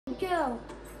video.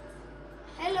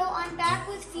 Hello, I'm back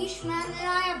with Fishman and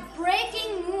I have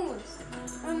breaking news.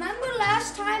 Remember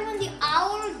last time when the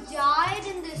owl died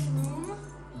in this room?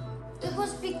 It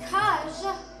was because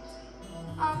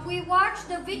we watched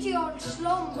the video in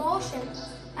slow motion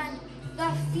and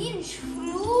the finch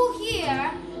flew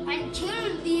here and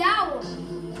killed the owl.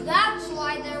 That's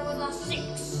why there was a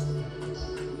 6.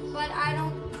 But I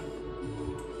don't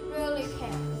really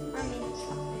care. I mean,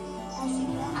 I'll see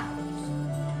what happens.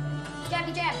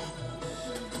 Jabby jab.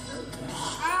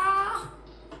 Ah!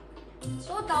 It's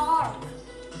so dark.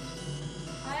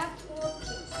 I have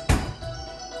torches.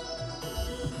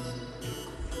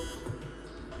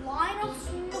 Line of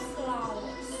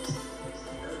sunflowers.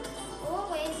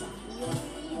 Always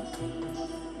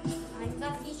I'm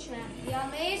the Fishman, the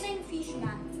amazing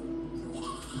Fishman.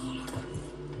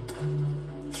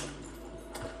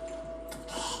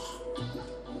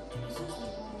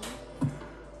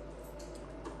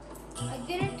 I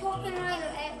didn't talk in a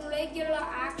regular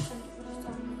accent for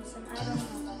some reason. I don't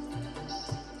know.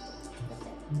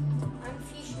 I'm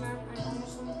Fishman. I'm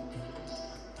awesome.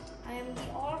 I am the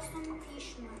awesome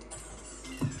Fishman.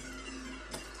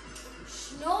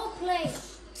 Snow place.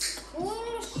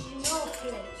 Cool snow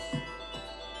place.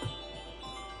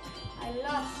 I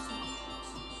love snow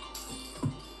places.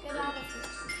 Get out of here.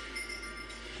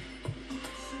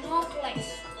 Snow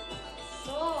place.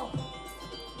 So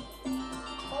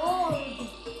cold.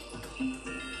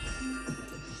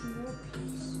 Snow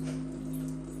place.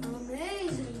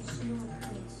 Amazing snow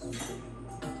place.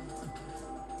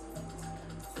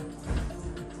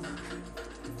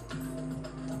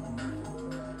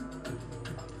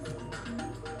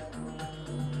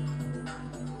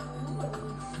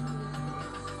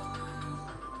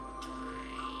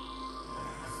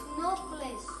 Snow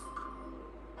place.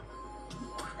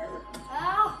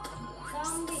 Ah,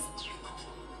 zombie.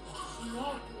 Snow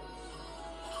place.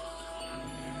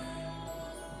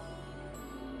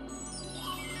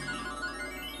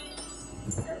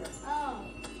 Oh,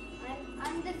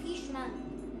 I'm the Fishman.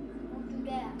 Don't do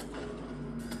that.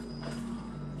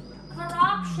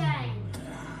 Corruption.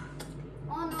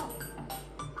 Oh no.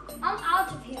 I'm out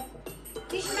of here.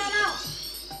 Fishman out.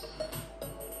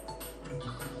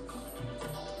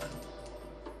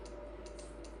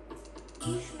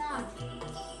 Fishman.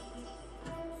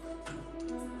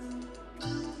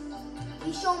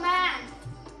 Fishman.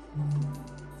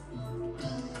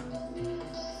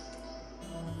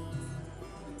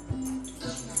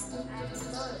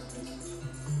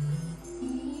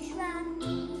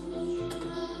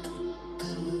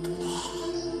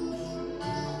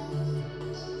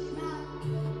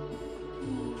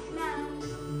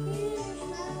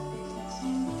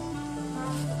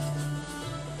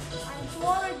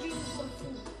 Foraging for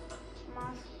food.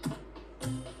 Mushroom.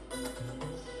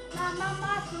 Not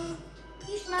mushroom.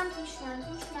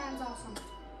 Fishman's awesome.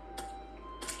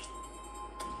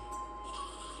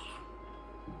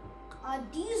 A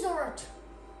desert.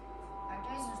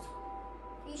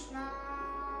 Fishman.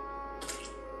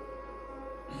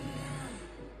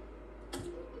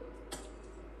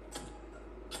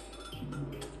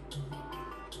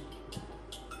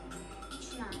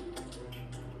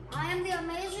 I am the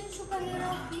amazing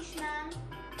superhero Fishman,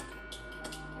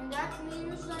 and that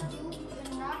means that you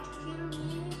cannot kill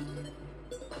me.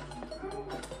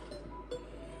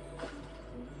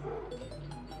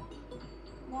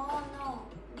 Oh no.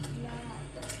 Yeah.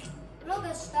 Look, a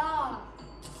star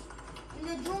in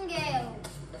the jungle.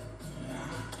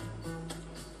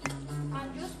 I'm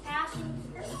just passing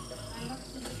through. I'm not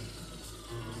here.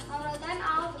 Alright, then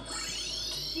I'll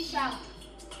fish out.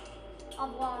 Of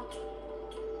what?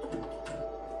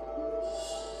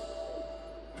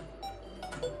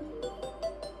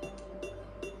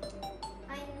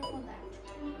 I knew that.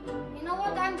 You know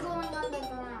what? I'm going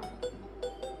underground.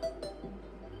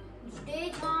 It's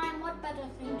daytime. What better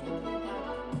thing to do than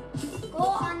go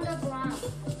underground?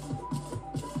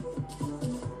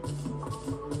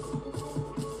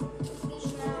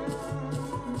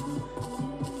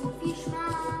 Fishman,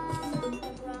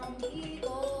 underground he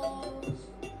goes.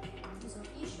 He's a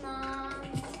Fishman.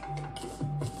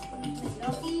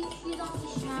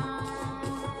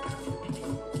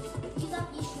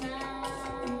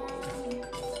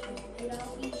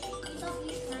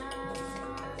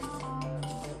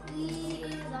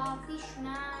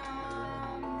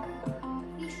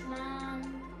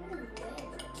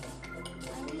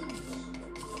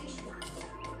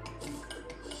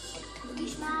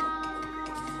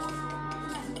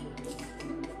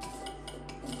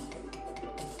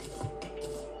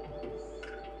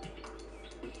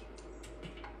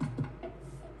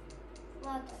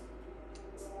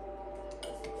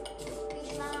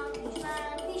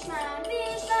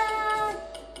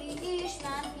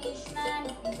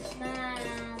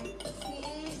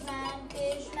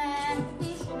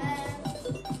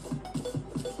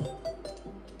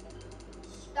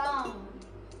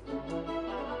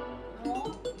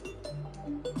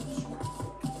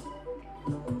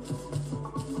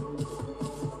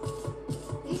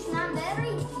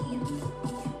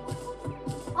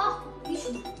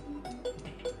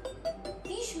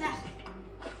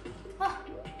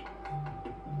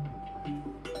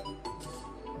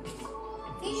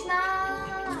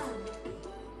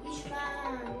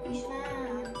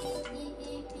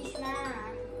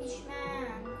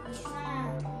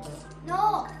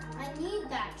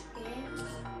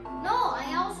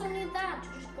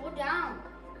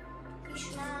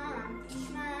 Fishman,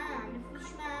 Fishman,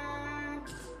 Fishman,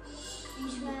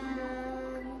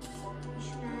 Fishman,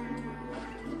 Fishman.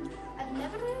 I've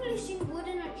never really seen wood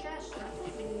in a chest. That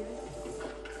was weird.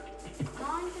 Now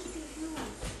I'm just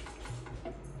confused.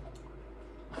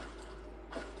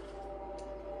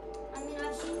 I mean,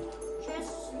 I've seen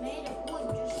chests made of wood,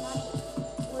 just not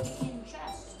wood in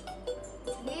chests.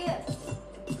 It's weird.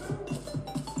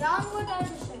 Downward, I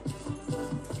just say.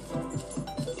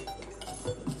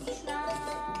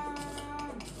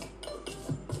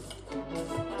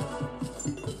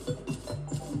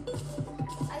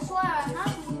 I swear, I'm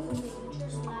not moving,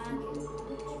 just lagging.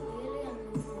 It's really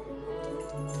annoying.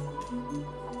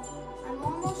 I'm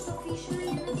almost officially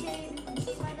in the cave. You can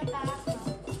see by the background.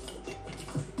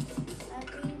 That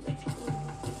means it's cool.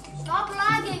 Stop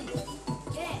lagging!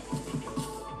 Okay.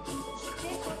 Just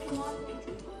pick what you want to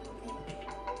do.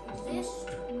 Okay. Exist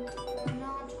or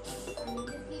not. I'm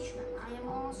the Fishman. I am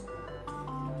awesome.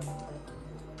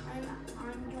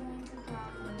 I'm going to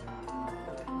drop it.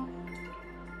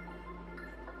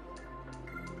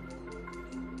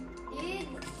 Dig.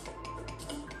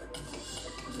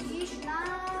 Fishman.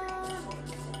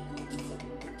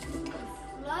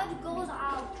 Blood goes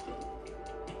out.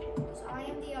 Because I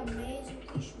am the amazing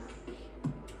Fishman.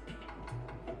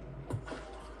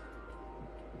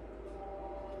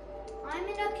 I'm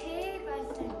in a cave, I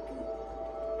think.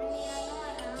 I mean, I know I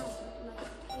am, but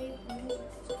like, cave moves.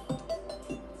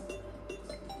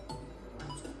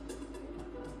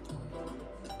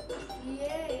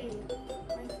 Yay!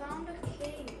 I found a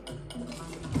cave.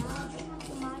 Now I just want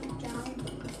to mine down.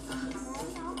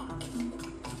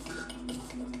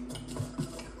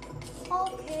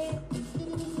 Okay.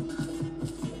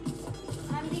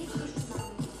 I'm the Fishman.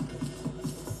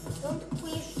 Don't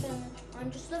question. I'm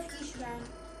just a Fishman.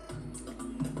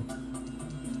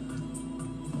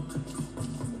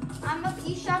 I'm a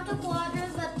fish out of water,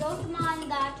 but don't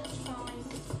mind that. It's fine.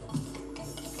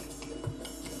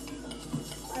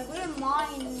 I will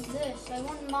mine this. I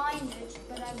won't mine it,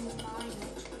 but I will mine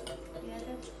it. Get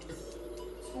it?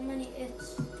 So many its.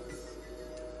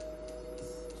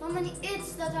 So many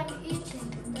its that I'm eating.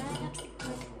 Dang it.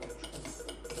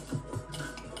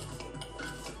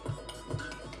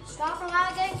 Stop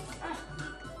lagging.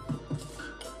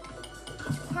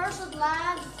 Cursed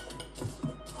lag.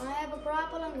 I have a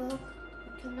grappling hook.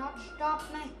 You cannot stop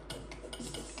me.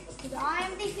 Because I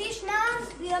am the Fishman,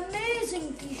 the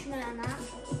amazing Fishman,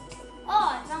 actually. Oh,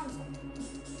 I found some.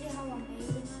 See how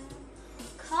amazing I am?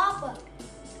 Copper.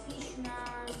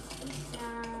 Fishman,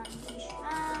 Fishman,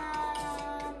 Fishman.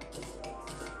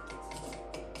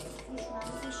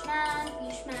 Fishman,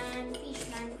 Fishman, Fishman,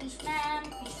 Fishman, Fishman,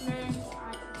 Fishman.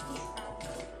 I'm Fishman.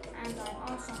 And I'm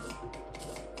awesome.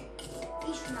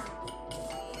 Fishman.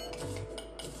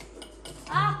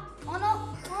 Ah! Oh no!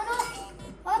 Oh no!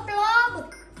 A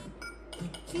blob!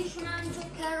 Fishman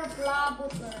took care of blob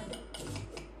with bird.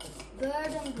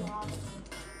 Bird and blob.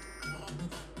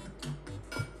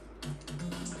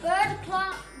 Bird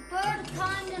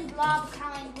kind and blob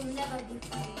kind will never be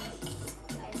friends.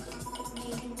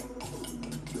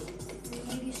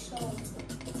 Maybe so.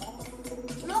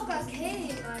 Look, a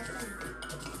cave, I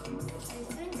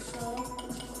think so.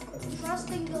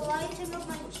 Trusting the lighting of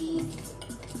my teeth.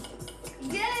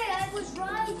 Yay, I was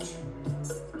right!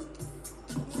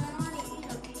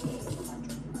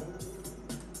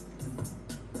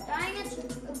 Dang it,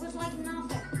 it was like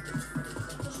nothing.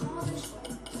 Just go this way.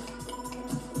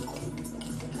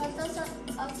 Because there's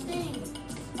a thing,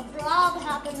 a blob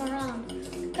hopping around.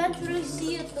 You can't really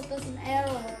see it, but there's an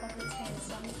arrow above its head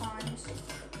sometimes.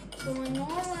 So I know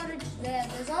where it's there.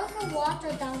 There's also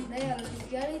water down there. The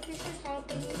jellyfish is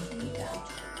helping me to eat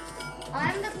that.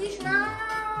 I'm the Fishman!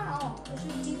 Oh, this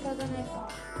is deeper than I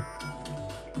thought.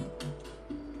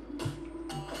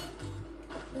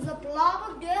 There's a blob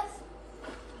of death.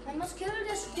 I must kill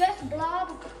this death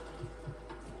blob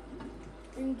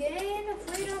and gain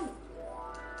freedom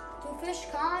to fish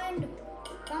kind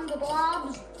from the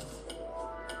blobs.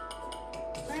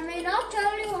 I may not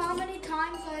tell you how many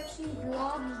times I've seen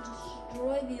blobs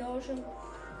destroy the ocean,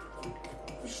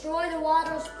 destroy the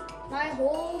waters, my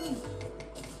home.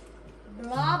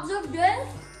 Blobs of death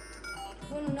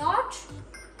will not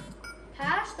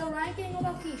pass the ranking of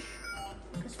a fish,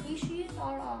 because fishes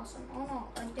are awesome. Oh no,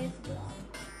 a death blob.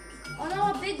 Oh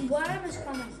no, a big worm is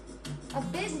coming. A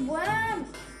big worm.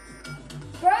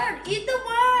 Bird, eat the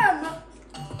worm.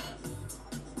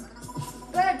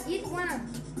 Bird, eat worm.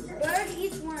 Bird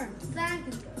eats worm. Thank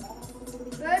you,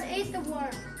 bird. Bird ate the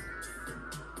worm.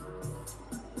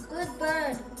 Good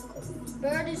bird.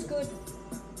 Bird is good.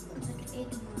 It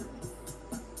ate worm.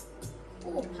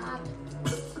 Oh, pot.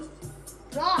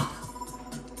 Rock.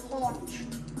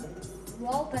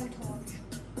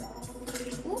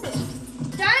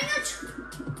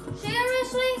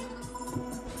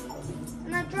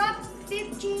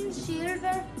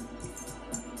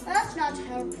 that's not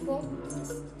helpful.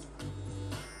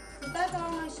 If I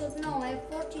got myself, no, I have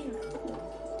 14 left.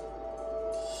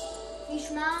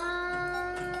 Fishman!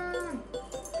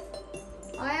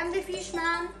 I am the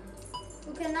Fishman.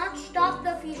 You cannot stop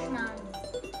the Fishman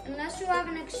unless you have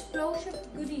an explosive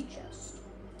goodie chest.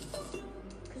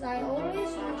 Because I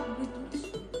always want goodies.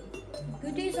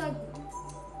 Goodies are good.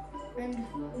 And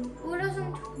who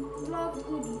doesn't love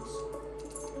goodies?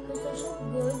 Because they're so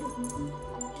good.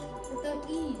 But they're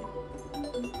ease.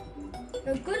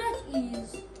 They're good at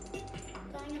ease.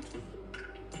 Dang it.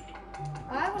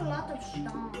 I have a lot of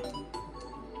stone.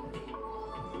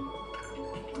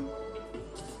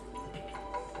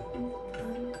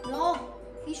 No!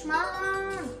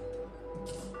 Fishman!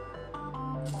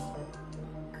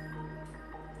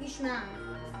 Fishman.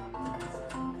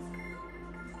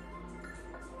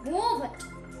 Move it!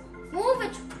 Move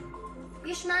it!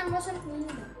 Fishman wasn't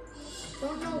moving.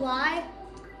 Don't know why.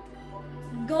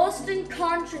 Ghost in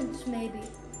conscience, maybe.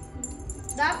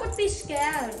 That would be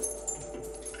scary.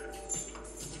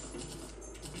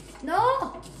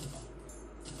 No!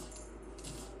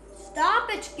 Stop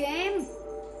it, game!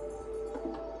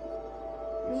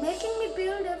 You're making me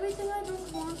build everything I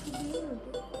don't want to build.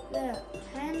 There,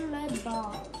 10 lead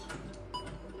bars.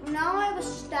 Now I have a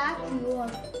statue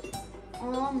of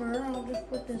armor. I'll just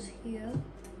put this here.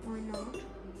 Why not?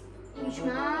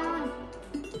 Fishman!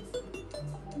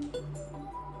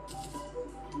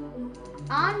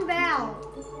 On Val.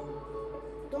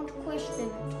 Don't question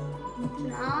it. It's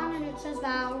an on and it says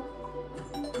Val.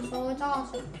 So it's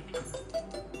awesome.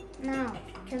 Now,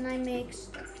 can I make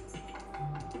stuff?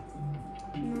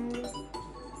 No.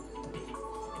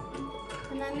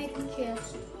 Can I make a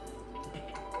chest?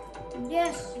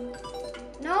 Yes.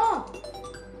 No!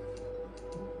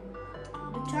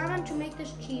 Determined to make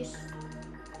this cheese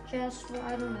chest. Well,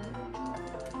 I don't know.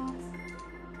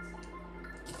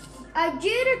 I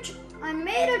did it! I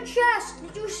made a chest!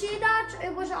 Did you see that?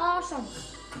 It was awesome.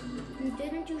 You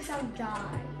didn't, you shall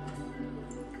die.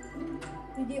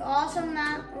 With the awesome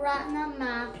math, not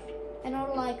math. I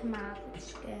don't like math, it's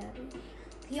scary.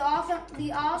 Not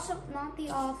the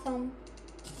awesome.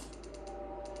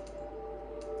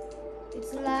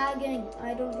 It's lagging.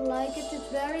 I don't like it, it's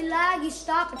very laggy.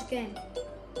 Stop it, game.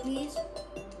 Please.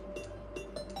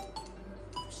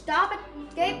 Stop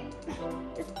it, game.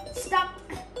 Just stop.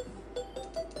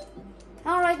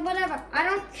 Alright, whatever. I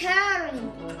don't care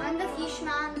anymore. I'm the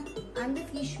Fishman. I'm the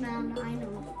Fishman, I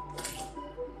know.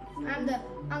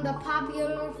 I'm the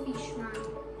popular Fishman.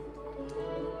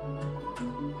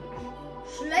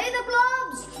 Slay the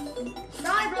blobs!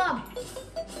 Die, blob!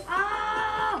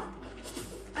 Ah!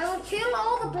 I will kill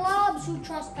all the blobs who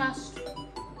trespassed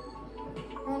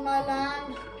on my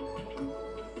land.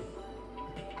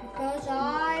 Because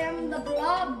I am the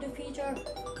blob defeater.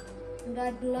 And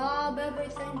I blob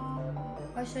everything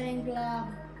by saying blob.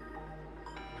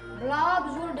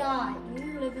 Blobs will die. Do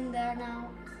you live in there now?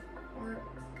 Or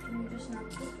can you just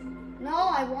not? No,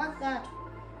 I want that.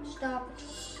 Stop.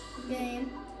 Game.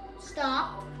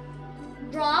 Stop.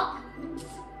 Drop.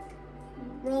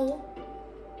 Roll.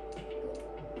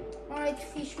 Alright,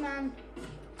 Fishman.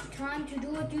 It's time to do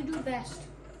what you do best.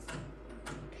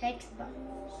 Pet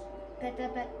bunnies.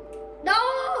 Pet. No!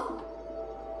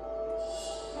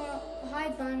 Hi,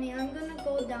 Bunny. I'm gonna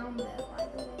go down there, by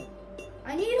the way.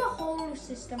 I need a hole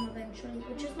system eventually,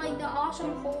 which is like the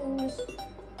awesome holes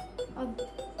of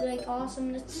like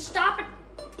awesomeness. Stop it!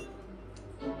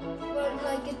 But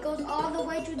like it goes all the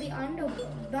way to the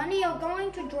underworld. Bunny, you're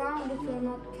going to drown if you're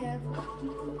not careful.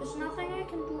 There's nothing I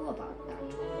can do about that.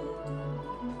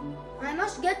 I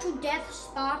must get to Death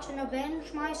Spot and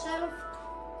avenge myself.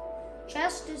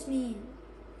 Chest is mean.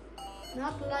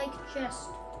 Not like chest.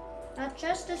 That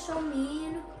chest is so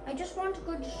mean. I just want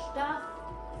good stuff.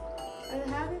 I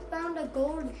haven't found a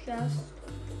gold chest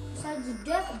besides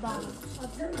death bombs.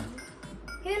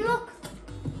 Hey, look!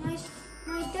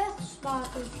 My death spot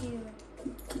is here.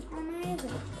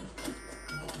 Amazing.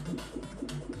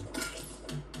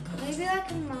 Maybe I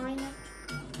can mine it.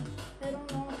 I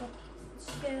don't know, but it's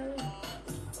scary.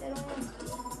 I don't know.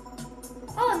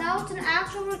 Oh, now it's an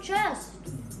actual chest.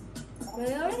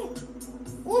 Really?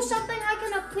 Oh, something I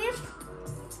can equip?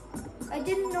 I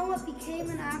didn't know it became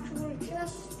an actual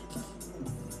chest.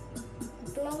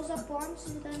 It blows up once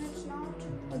and then it's not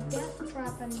a death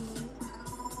trap anymore.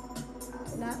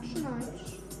 That's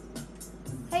nice.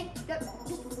 Hey, get.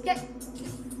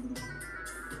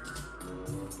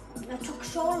 That took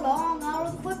so long.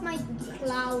 I'll equip my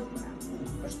cloud now.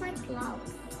 Where's my cloud?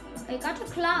 I got a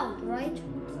cloud, right?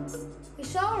 I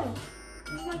saw it.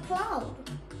 Where's my cloud?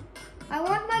 I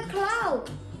want my cloud.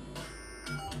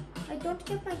 I don't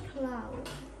get my cloud.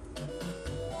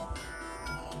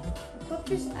 put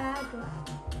this egg wrap.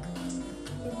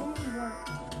 It won't work.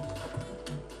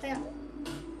 There.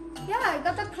 Yeah, I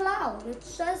got a cloud. It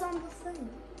says on the thing.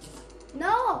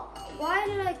 No! Why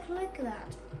did I click that?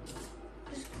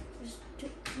 Just to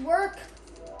work.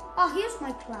 Oh, here's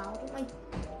my cloud.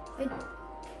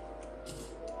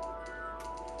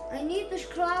 I need this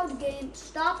cloud game.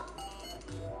 Stop.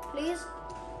 Please.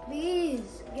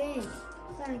 Please. Game.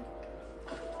 Thank you.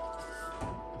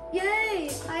 Yay!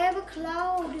 I have a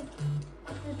cloud.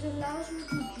 It allows me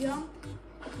to jump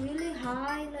really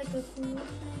high like a cool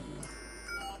thing.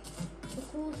 A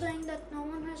cool thing that no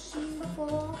one has seen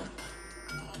before.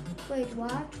 Wait,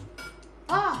 what?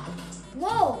 Ah!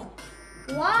 Whoa!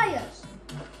 Wires!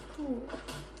 Cool.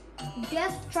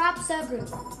 Death traps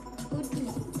everywhere. Good to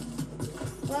know.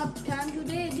 Well, time to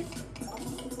dig.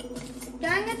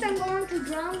 Dang it, I'm going to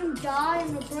drown and die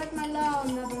and will break my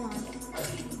leg. Never mind.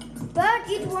 Bird,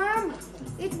 eat worm!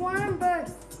 Eat worm,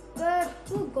 bird! Bird,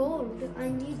 ooh, gold. I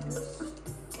need this.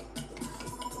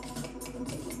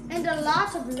 And a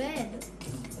lot of lead.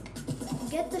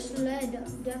 Get this lead.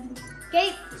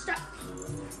 Okay, stop.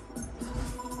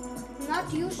 I'm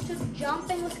not used to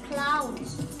jumping with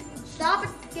clouds. Stop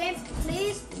it, game,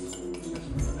 please.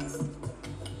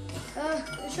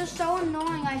 It's just so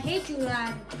annoying. I hate you,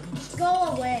 lad. Just go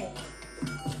away.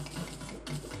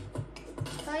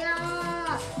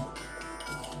 Hiya!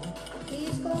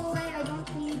 Please go away. I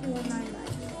don't need you in my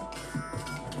life.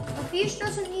 A fish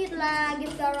doesn't need lag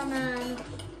if they're a man.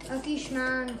 A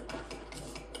fishman.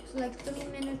 It's like 3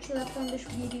 minutes left on this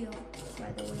video,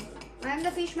 by the way. I'm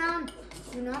the Fishman.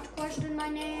 Do not question my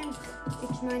name.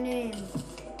 It's my name.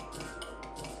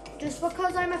 Just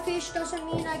because I'm a fish doesn't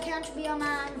mean I can't be a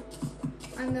man.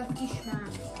 I'm the Fishman.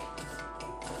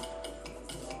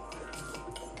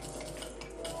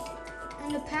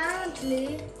 And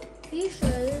apparently,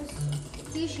 fishes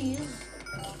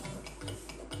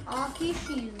are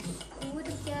fishes. Who would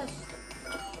have guessed?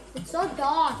 It's so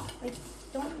dark. I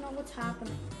don't know what's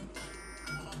happening.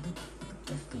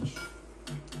 The fish.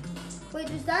 Wait,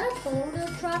 is that a boulder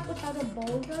trap without a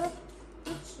boulder?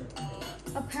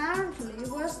 Apparently,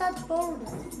 where's that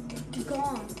boulder?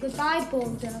 Gone. Goodbye,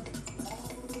 boulder.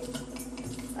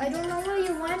 I don't know where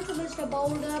you went, Mr.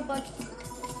 Boulder, but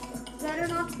better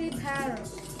not be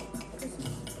Paris.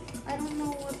 I don't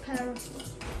know what Paris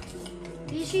is.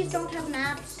 Fishes don't have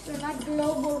naps. They're not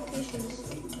global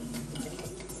fishes.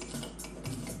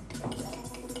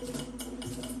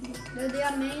 They're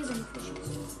the amazing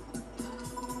fishes.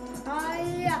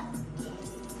 Yeah.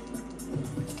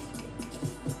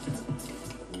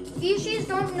 Fishes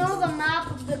don't know the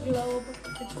map of the globe.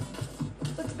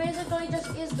 Which basically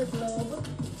just is the globe.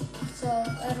 So,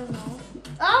 I don't know.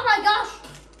 Oh my gosh!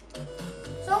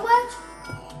 So wet!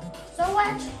 So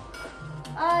wet!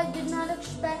 I did not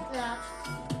expect that.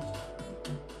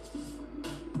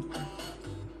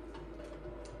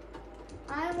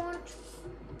 I want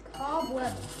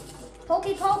cobweb.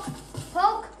 Pokey poke!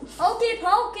 Poke! Pokey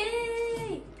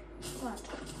pokey! What?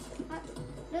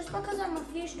 Just because I'm a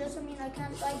fish doesn't mean I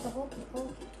can't like the hokey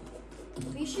pokey.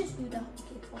 Fishes do the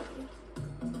hokey pokey.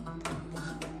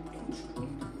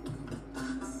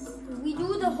 We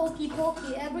do the hokey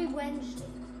pokey every Wednesday.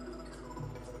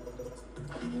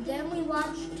 And then we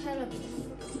watch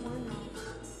television. Why not?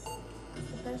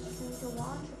 The best thing to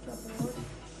watch if you're bored.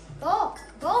 Go!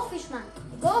 Go, Fishman!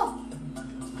 Go!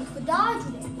 You could die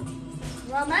today.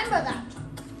 Remember that.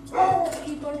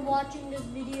 People watching this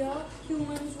video,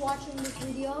 humans watching this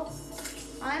video.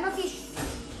 I'm a fish.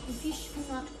 And fish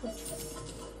cannot quit.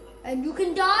 And you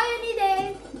can die any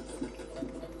day.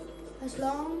 As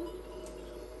long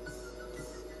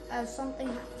as something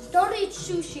happens. Don't eat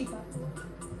sushi, but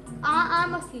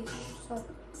I'm a fish. So,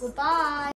 goodbye.